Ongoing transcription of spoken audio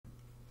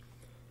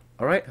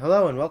Alright,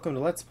 hello and welcome to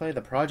Let's Play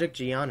the Project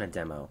Giana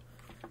demo.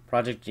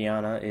 Project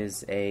Giana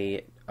is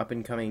a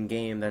up-and-coming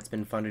game that's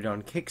been funded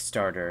on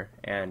Kickstarter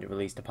and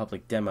released a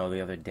public demo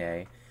the other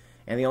day.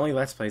 And the only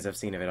Let's Plays I've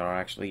seen of it are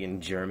actually in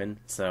German,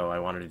 so I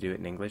wanted to do it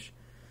in English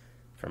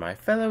for my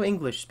fellow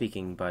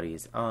English-speaking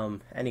buddies.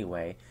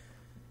 Anyway,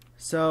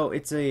 so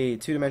it's a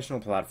two-dimensional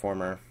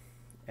platformer,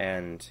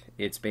 and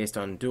it's based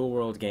on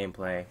dual-world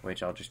gameplay,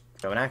 which I'll just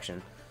show in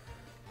action.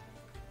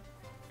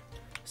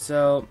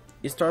 So,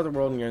 you start the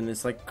world and you're in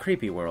this, like,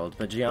 creepy world,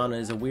 but Giana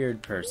is a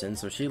weird person,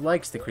 so she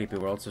likes the creepy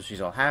world, so she's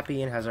all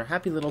happy and has her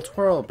happy little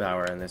twirl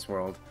bower in this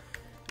world.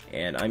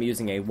 And I'm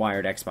using a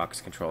wired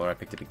Xbox controller I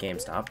picked up at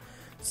GameStop.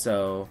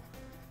 So,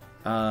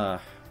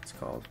 what's it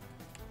called?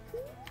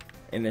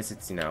 In this,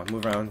 it's,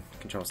 move around,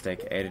 control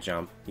stick, A to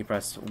jump. You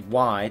press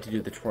Y to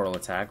do the twirl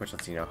attack, which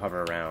lets you,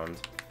 hover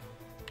around.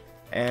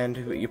 And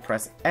you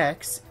press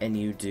X, and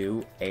you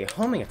do a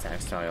homing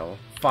attack style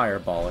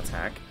fireball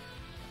attack.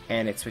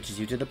 And it switches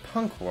you to the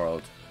punk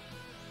world.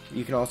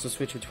 You can also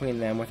switch between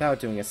them without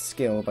doing a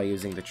skill by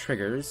using the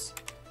triggers,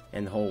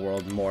 and the whole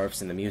world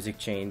morphs and the music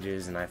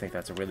changes, and I think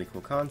that's a really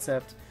cool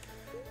concept.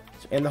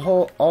 And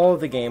all of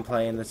the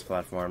gameplay in this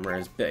platformer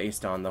is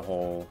based on the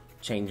whole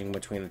changing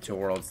between the two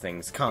worlds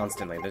things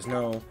constantly. There's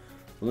no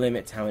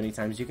limit to how many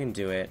times you can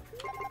do it.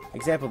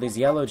 Example, these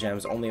yellow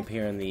gems only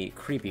appear in the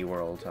creepy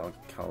world, I'll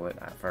call it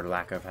for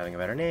lack of having a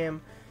better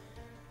name.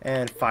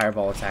 And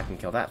fireball attack and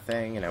kill that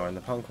thing, and now we're in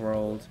the punk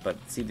world, but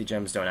see, the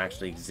gems don't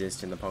actually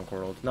exist in the punk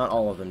world. Not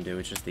all of them do,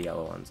 it's just the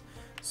yellow ones.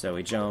 So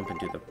we jump and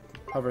do the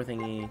hover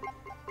thingy.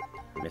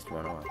 Missed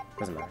one, oh well,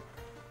 doesn't matter.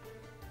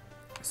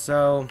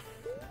 So,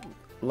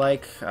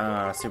 like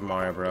Super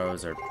Mario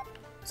Bros. Or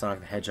Sonic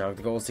the Hedgehog,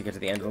 the goal is to get to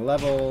the end of the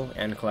level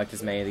and collect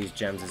as many of these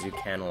gems as you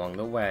can along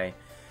the way.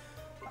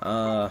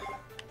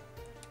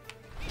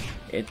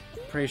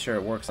 Pretty sure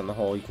it works on the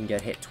whole, you can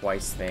get hit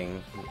twice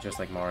thing, just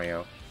like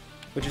Mario.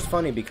 Which is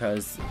funny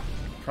because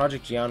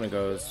Project Giana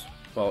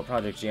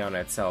Project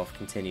Giana itself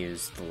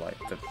continues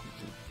the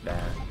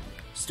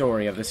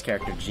story of this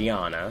character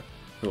Giana,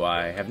 who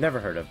I have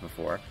never heard of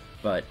before,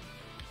 but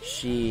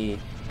she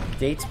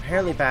dates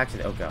apparently back to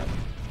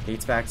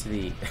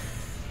the,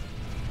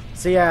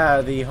 so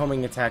yeah, the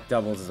homing attack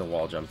doubles as a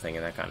wall jump thing,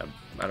 and that kind of,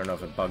 I don't know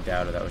if it bugged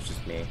out or that was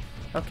just me.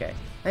 Okay,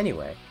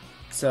 anyway,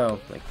 so,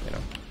 like,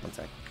 one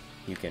sec,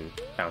 you can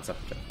bounce up,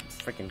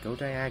 freaking go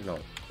diagonal,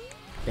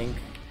 think,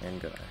 and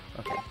go there.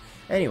 Okay.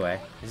 Anyway,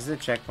 this is a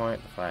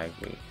checkpoint, the flag,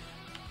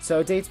 So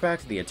it dates back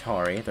to the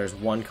Atari. There's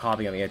one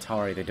copy on the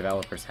Atari the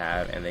developers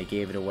have, and they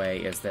gave it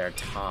away as their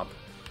top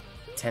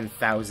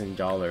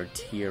 $10,000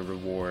 tier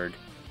reward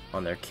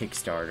on their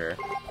Kickstarter,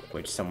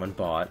 which someone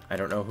bought. I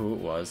don't know who it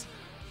was,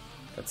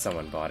 but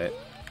someone bought it,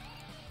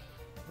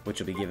 which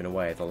will be given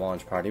away at the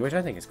launch party, which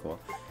I think is cool.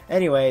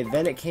 Anyway,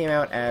 then it came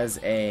out as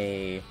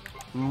a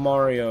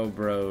Mario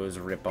Bros.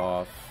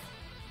 Ripoff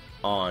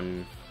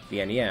on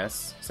the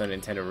NES, so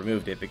Nintendo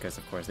removed it because,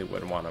 of course, they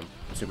wouldn't want a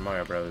Super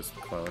Mario Bros.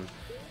 Clone.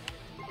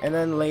 And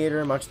then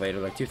later, much later,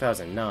 like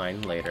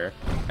 2009 later,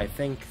 I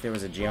think there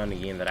was a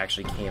Giana game that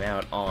actually came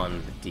out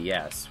on the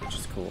DS, which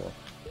is cool.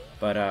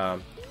 But,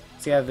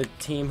 so yeah, the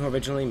team who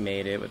originally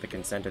made it, with the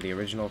consent of the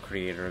original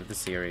creator of the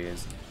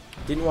series,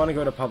 didn't want to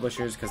go to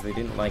publishers because they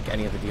didn't like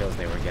any of the deals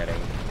they were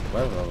getting.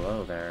 Well,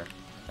 hello there.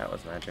 That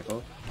was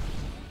magical.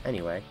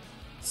 Anyway.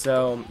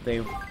 So,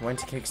 they went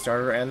to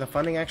Kickstarter, and the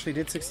funding actually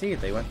did succeed.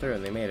 They went through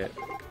and they made it,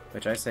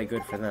 which I say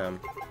good for them.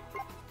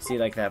 See,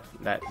 like, that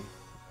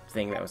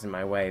thing that was in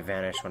my way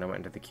vanished when I went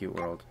into the cute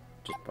world.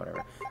 Just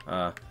whatever.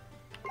 I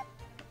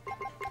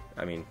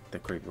mean, the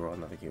creepy world,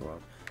 not the cute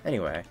world.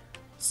 Anyway,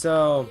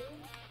 so,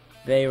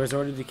 they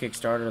resorted to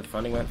Kickstarter, the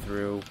funding went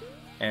through,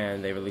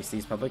 and they released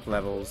these public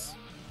levels.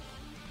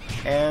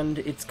 And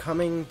it's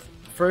coming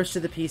first to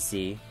the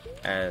PC.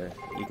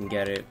 You can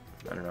get it,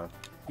 I don't know.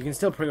 You can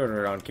still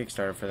pre-order it on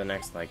Kickstarter for the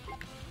next, like,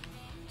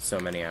 so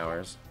many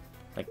hours.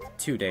 Like,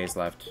 2 days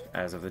left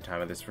as of the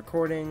time of this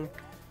recording.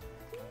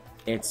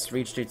 It's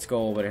reached its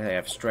goal, but they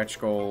have stretch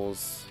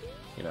goals,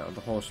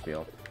 the whole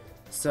spiel.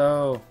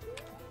 So,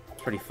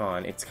 it's pretty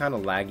fun. It's kind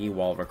of laggy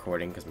while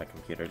recording, because my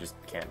computer just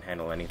can't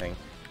handle anything.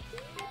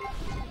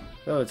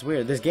 Oh, it's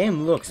weird. This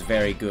game looks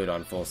very good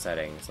on full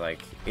settings.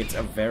 Like, it's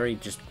a very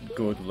just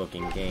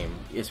good-looking game,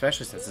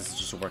 especially since this is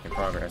just a work in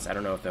progress. I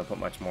don't know if they'll put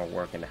much more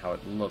work into how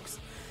it looks.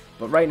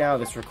 But right now,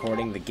 this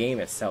recording, the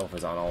game itself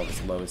is on all of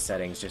its low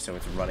settings, just so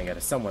it's running at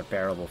a somewhat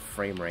bearable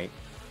frame rate.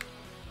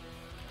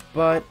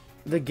 But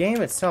the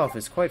game itself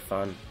is quite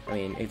fun. I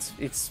mean,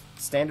 it's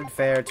standard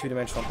fare,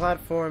 two-dimensional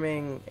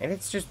platforming, and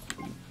it's just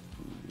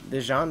the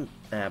genre.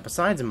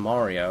 Besides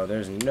Mario,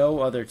 there's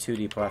no other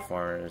 2D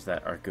platformers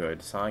that are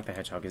good. Sonic the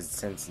Hedgehog has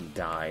since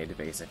died,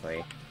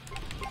 basically.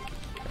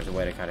 There's a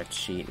way to kind of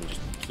cheat and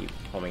just keep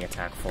homing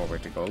attack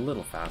forward to go a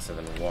little faster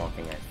than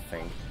walking, I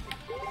think.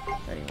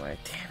 Anyway,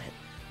 damn it.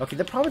 Okay,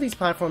 the problem with these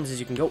platforms is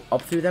you can go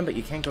up through them, but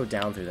you can't go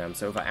down through them.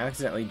 So if I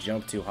accidentally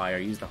jump too high or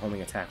use the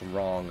homing attack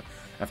wrong,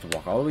 I have to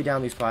walk all the way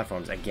down these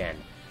platforms again.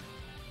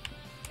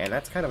 And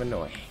that's kind of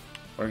annoying.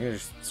 We're gonna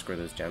just screw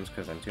those gems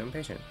because I'm too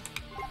impatient.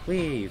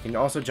 Whee! You can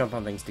also jump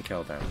on things to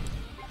kill them.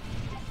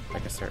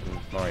 Like a certain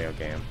Mario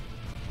game.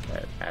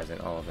 That, as in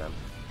all of them.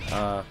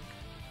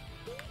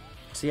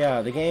 So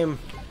yeah, the game,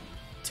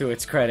 to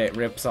its credit,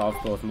 rips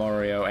off both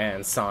Mario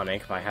and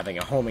Sonic by having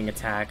a homing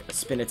attack, a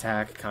spin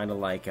attack, kind of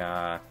like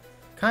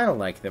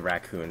the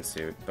raccoon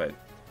suit, but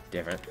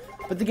different.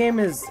 But the game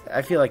is,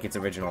 I feel like it's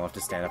original enough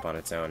to stand up on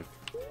its own.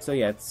 So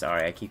yeah,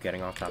 sorry, I keep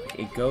getting off topic.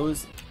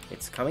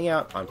 It's coming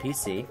out on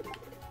PC,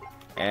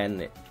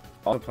 and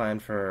also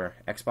planned for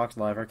Xbox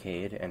Live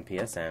Arcade and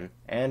PSN,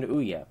 and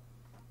Ouya,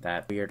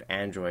 that weird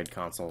Android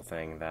console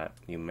thing that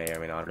you may or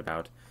may not have heard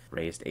about.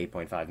 Raised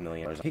 $8.5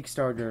 million on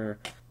Kickstarter,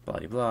 blah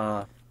blah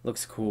blah.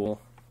 Looks cool.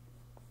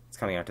 It's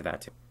coming out to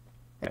that too.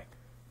 Okay,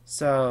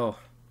 so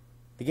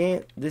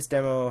this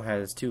demo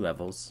has 2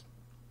 levels,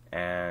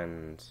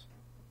 and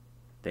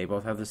they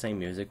both have the same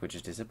music, which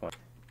is disappointing.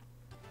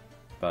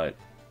 But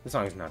the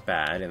song's not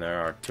bad, and there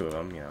are 2 of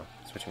them, you know,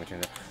 switching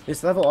between them.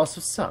 This level also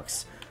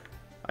sucks.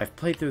 I've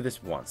played through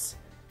this once,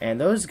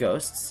 and those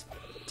ghosts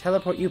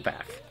teleport you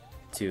back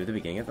to the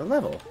beginning of the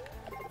level.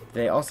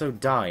 They also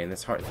die in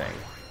this heart thing.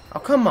 Oh,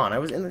 come on, I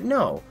was in the...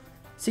 No!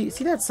 See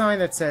that sign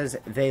that says,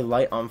 they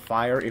light on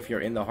fire if you're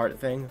in the heart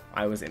thing?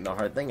 I was in the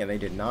heart thing, and they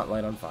did not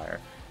light on fire.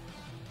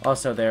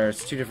 Also,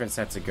 there's 2 different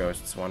sets of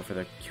ghosts, one for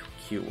the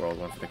cute world,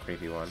 one for the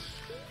creepy one.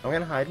 I'm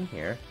gonna hide in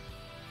here.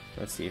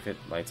 Let's see if it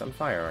lights on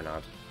fire or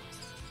not.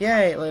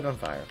 Yay, it lit on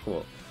fire.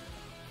 Cool.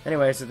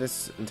 Anyway, so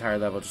this entire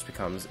level just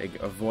becomes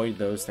avoid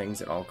those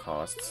things at all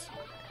costs.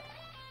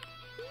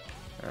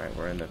 Alright,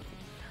 we're in the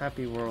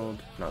happy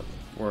world. No,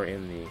 we're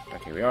in the...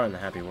 Okay, we are in the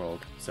happy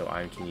world, so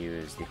I can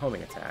use the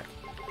homing attack.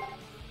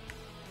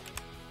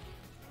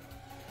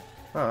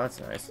 Oh, that's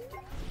nice.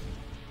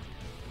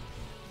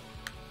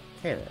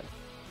 Okay then.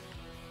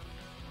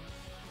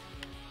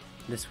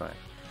 This way.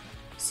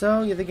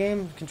 So, yeah, the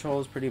game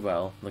controls pretty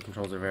well. The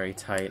controls are very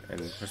tight and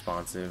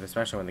responsive,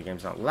 especially when the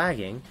game's not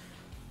lagging,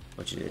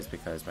 which it is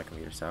because my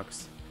computer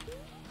sucks.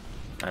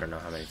 I don't know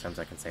how many times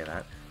I can say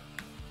that.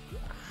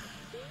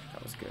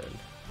 That was good.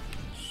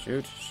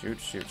 Shoot,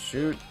 shoot, shoot,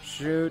 shoot,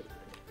 shoot.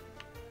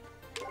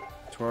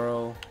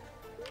 Twirl.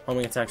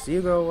 Homing attack so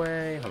you go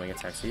away. Homing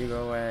attack so you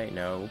go away.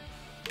 No.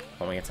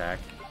 Homing attack.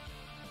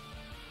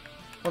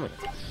 Homing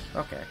attack.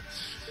 Okay.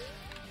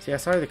 See, I'm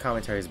sorry the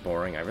commentary is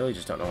boring. I really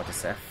just don't know what to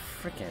say.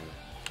 Frickin'.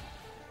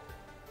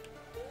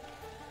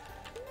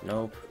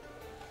 Nope.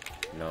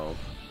 Nope.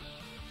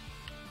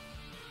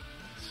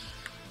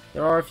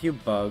 There are a few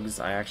bugs.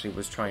 I actually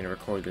was trying to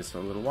record this a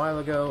little while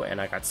ago, and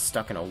I got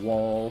stuck in a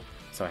wall,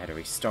 so I had to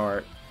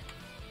restart.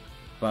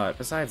 But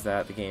besides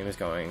that, the game is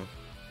going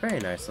very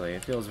nicely.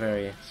 It feels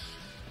very,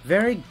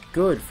 very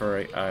good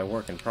for a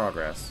work in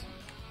progress.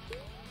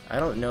 I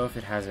don't know if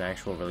it has an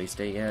actual release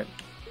date yet.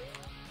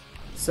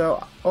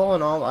 So, all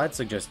in all, I'd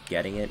suggest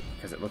getting it,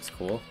 because it looks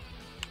cool.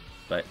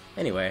 But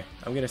anyway,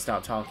 I'm going to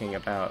stop talking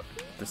about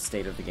the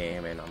state of the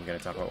game, and I'm going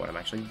to talk about what I'm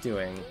actually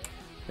doing,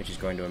 which is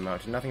going to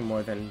amount to nothing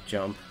more than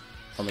jump,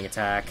 homing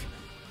attack,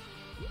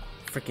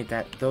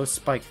 freaking those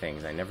spike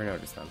things, I never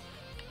noticed them.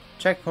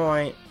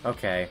 Checkpoint,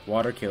 okay,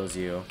 water kills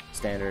you,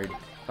 standard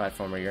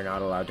platformer, you're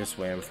not allowed to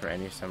swim for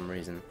some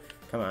reason.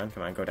 Come on,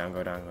 go down,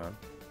 go down, go on.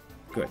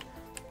 Good.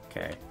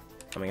 Okay,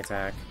 homing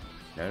attack,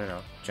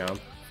 no,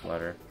 jump,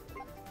 flutter,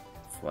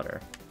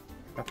 flutter.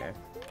 Okay,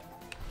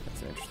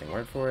 that's an interesting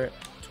word for it.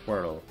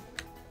 Twirl.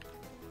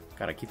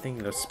 God, I keep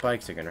thinking those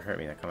spikes are gonna hurt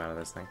me that come out of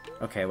this thing.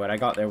 Okay, what I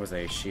got there was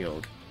a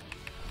shield.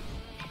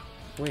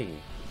 Wait.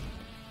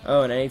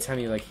 Oh, and anytime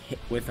you like hit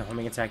with a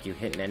homing attack, you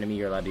hit an enemy,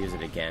 you're allowed to use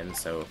it again.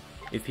 So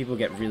if people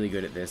get really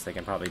good at this, they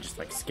can probably just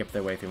like skip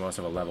their way through most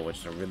of a level, which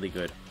is a really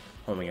good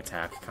homing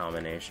attack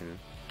combination.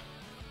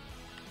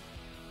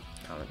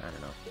 I don't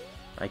know.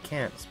 I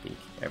can't speak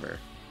ever.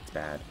 It's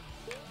bad.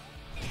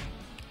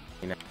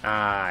 You know,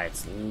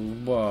 it's...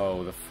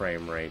 Whoa, the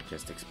frame rate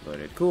just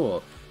exploded.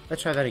 Cool.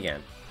 Let's try that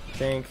again.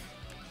 Think.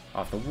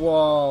 Off the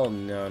wall.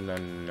 No.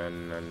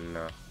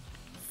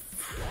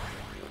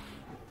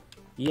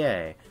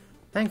 Yay.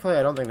 Thankfully,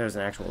 I don't think there's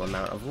an actual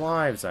amount of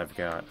lives I've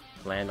got.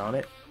 Land on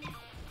it.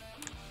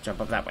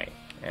 Jump up that way.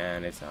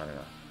 And it's not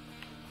enough.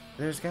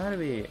 There's gotta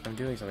be... I'm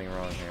doing something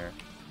wrong here.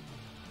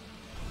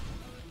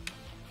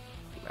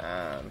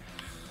 I'm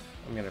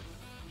gonna...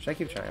 Should I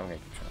keep trying? I'm gonna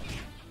keep trying.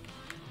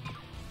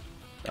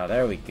 Oh,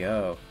 there we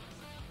go.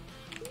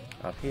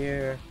 Up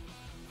here.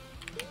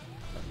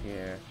 Up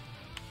here.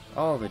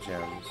 All the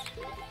gems.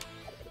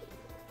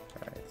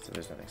 Alright, so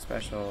there's nothing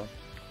special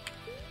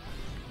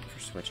for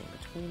switching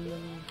between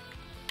them.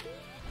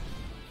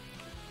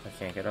 I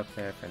can't get up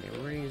there for any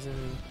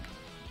reason.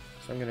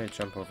 So I'm gonna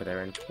jump over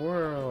there and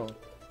twirl.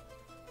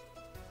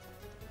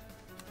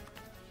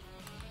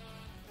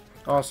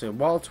 Also,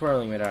 while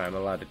twirling it out, I'm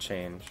allowed to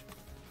change.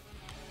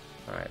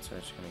 Alright, so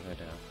it's just gonna go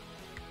down.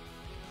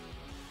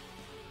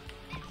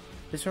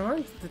 The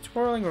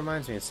twirling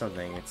reminds me of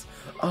something. It's,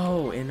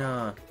 oh, in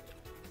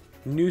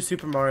New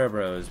Super Mario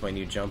Bros. When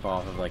you jump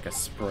off of like a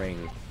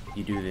spring,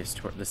 you do this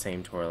the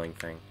same twirling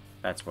thing.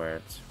 That's where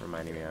it's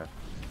reminding me of.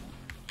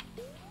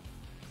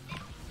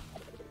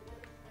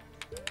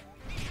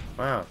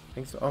 Wow.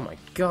 Thanks. Oh my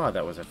god,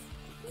 that was a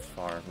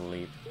far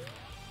leap.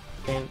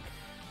 Think.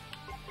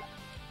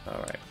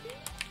 Alright.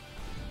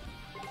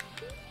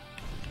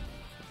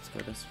 Let's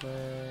go this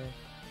way.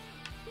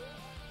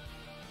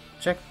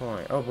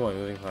 Checkpoint. Oh boy,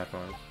 moving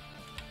platforms.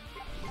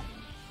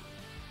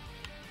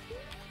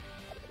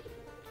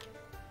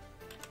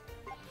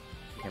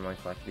 You can only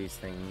collect these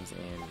things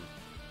in...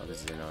 Oh,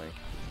 this is annoying.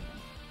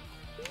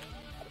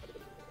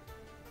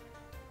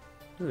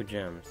 Ooh,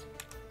 gems.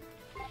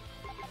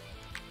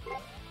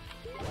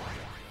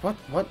 What?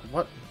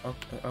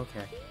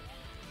 Okay.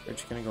 We're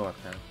just gonna go up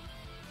now.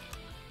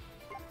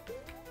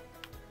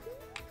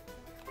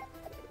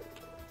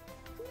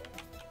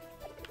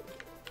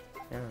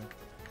 Yeah.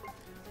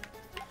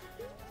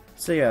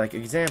 So yeah, like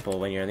example,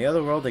 when you're in the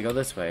other world, they go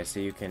this way, so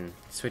you can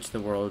switch the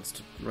worlds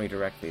to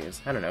redirect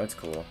these. I don't know, it's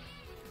cool.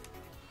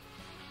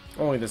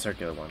 Only the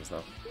circular ones,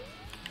 though.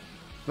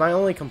 My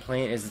only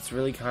complaint is it's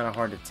really kind of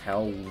hard to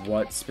tell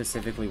what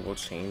specifically will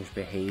change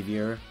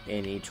behavior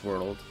in each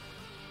world.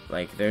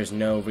 Like, there's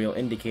no real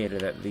indicator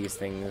that these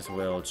things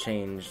will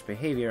change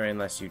behavior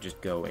unless you just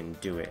go and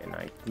do it, and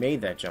I made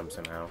that jump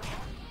somehow.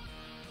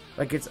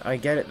 Like, I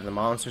get it, the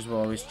monsters will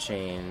always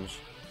change,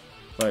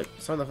 but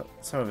some of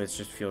it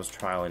just feels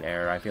trial and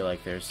error. I feel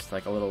like there's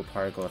like a little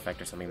particle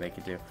effect or something they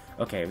could do.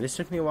 Okay, this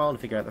took me a while to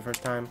figure out the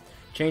first time.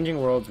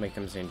 Changing worlds make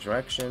them change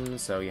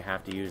directions, so you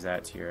have to use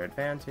that to your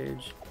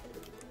advantage.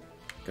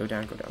 Go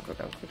down, go down, go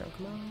down, go down,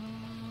 come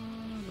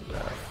on.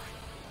 Left.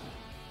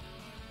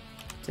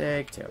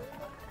 Take two.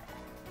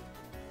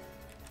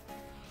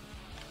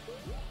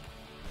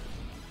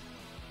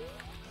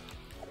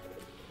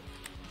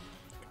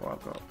 Go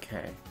up, go,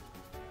 okay.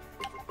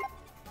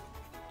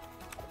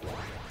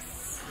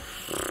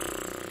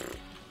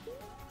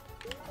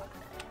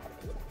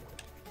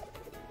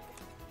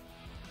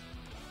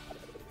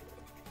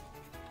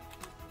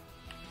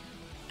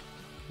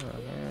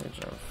 Okay,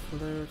 jump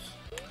flute.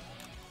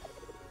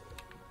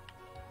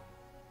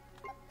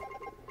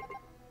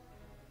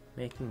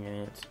 Making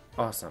it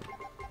awesome.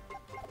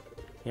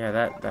 Yeah,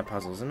 that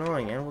puzzle's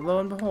annoying, and lo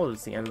and behold,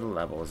 it's the end of the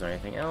level. Is there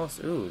anything else?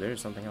 Ooh, there's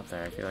something up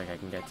there I feel like I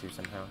can get to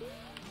somehow.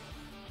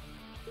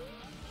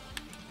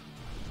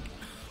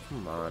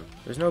 Come on.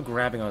 There's no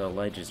grabbing on the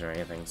ledges or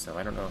anything, so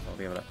I don't know if I'll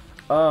be able to...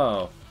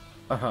 Oh!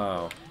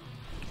 Oh!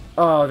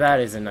 Oh, that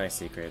is a nice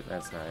secret.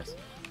 That's nice.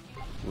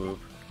 Whoop.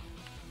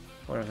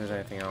 Wonder if there's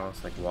anything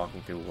else, like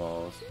walking through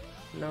walls.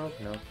 Nope,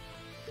 nope.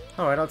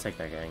 Alright, I'll take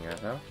that getting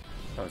that, though.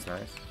 That was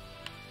nice.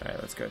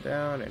 Alright, let's go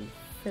down and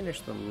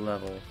finish the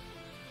level.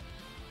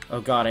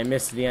 Oh god, I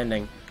missed the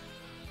ending.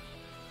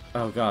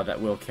 Oh god,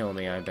 that will kill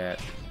me, I bet.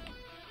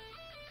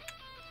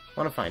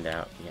 Wanna find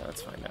out? Yeah,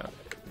 let's find out.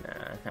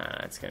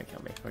 Nah, it's gonna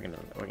kill me. We're gonna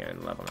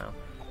end the level now.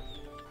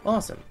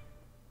 Awesome.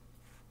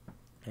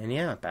 And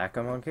yeah, back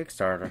up on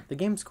Kickstarter. The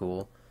game's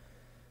cool.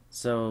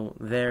 So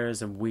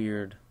there's a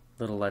weird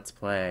little Let's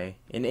Play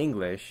in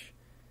English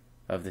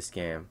of this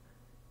game.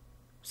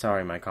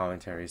 Sorry, my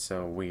commentary is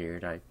so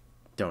weird. I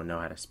don't know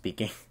how to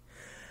speak.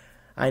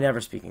 I never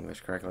speak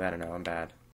English correctly. I don't know. I'm bad.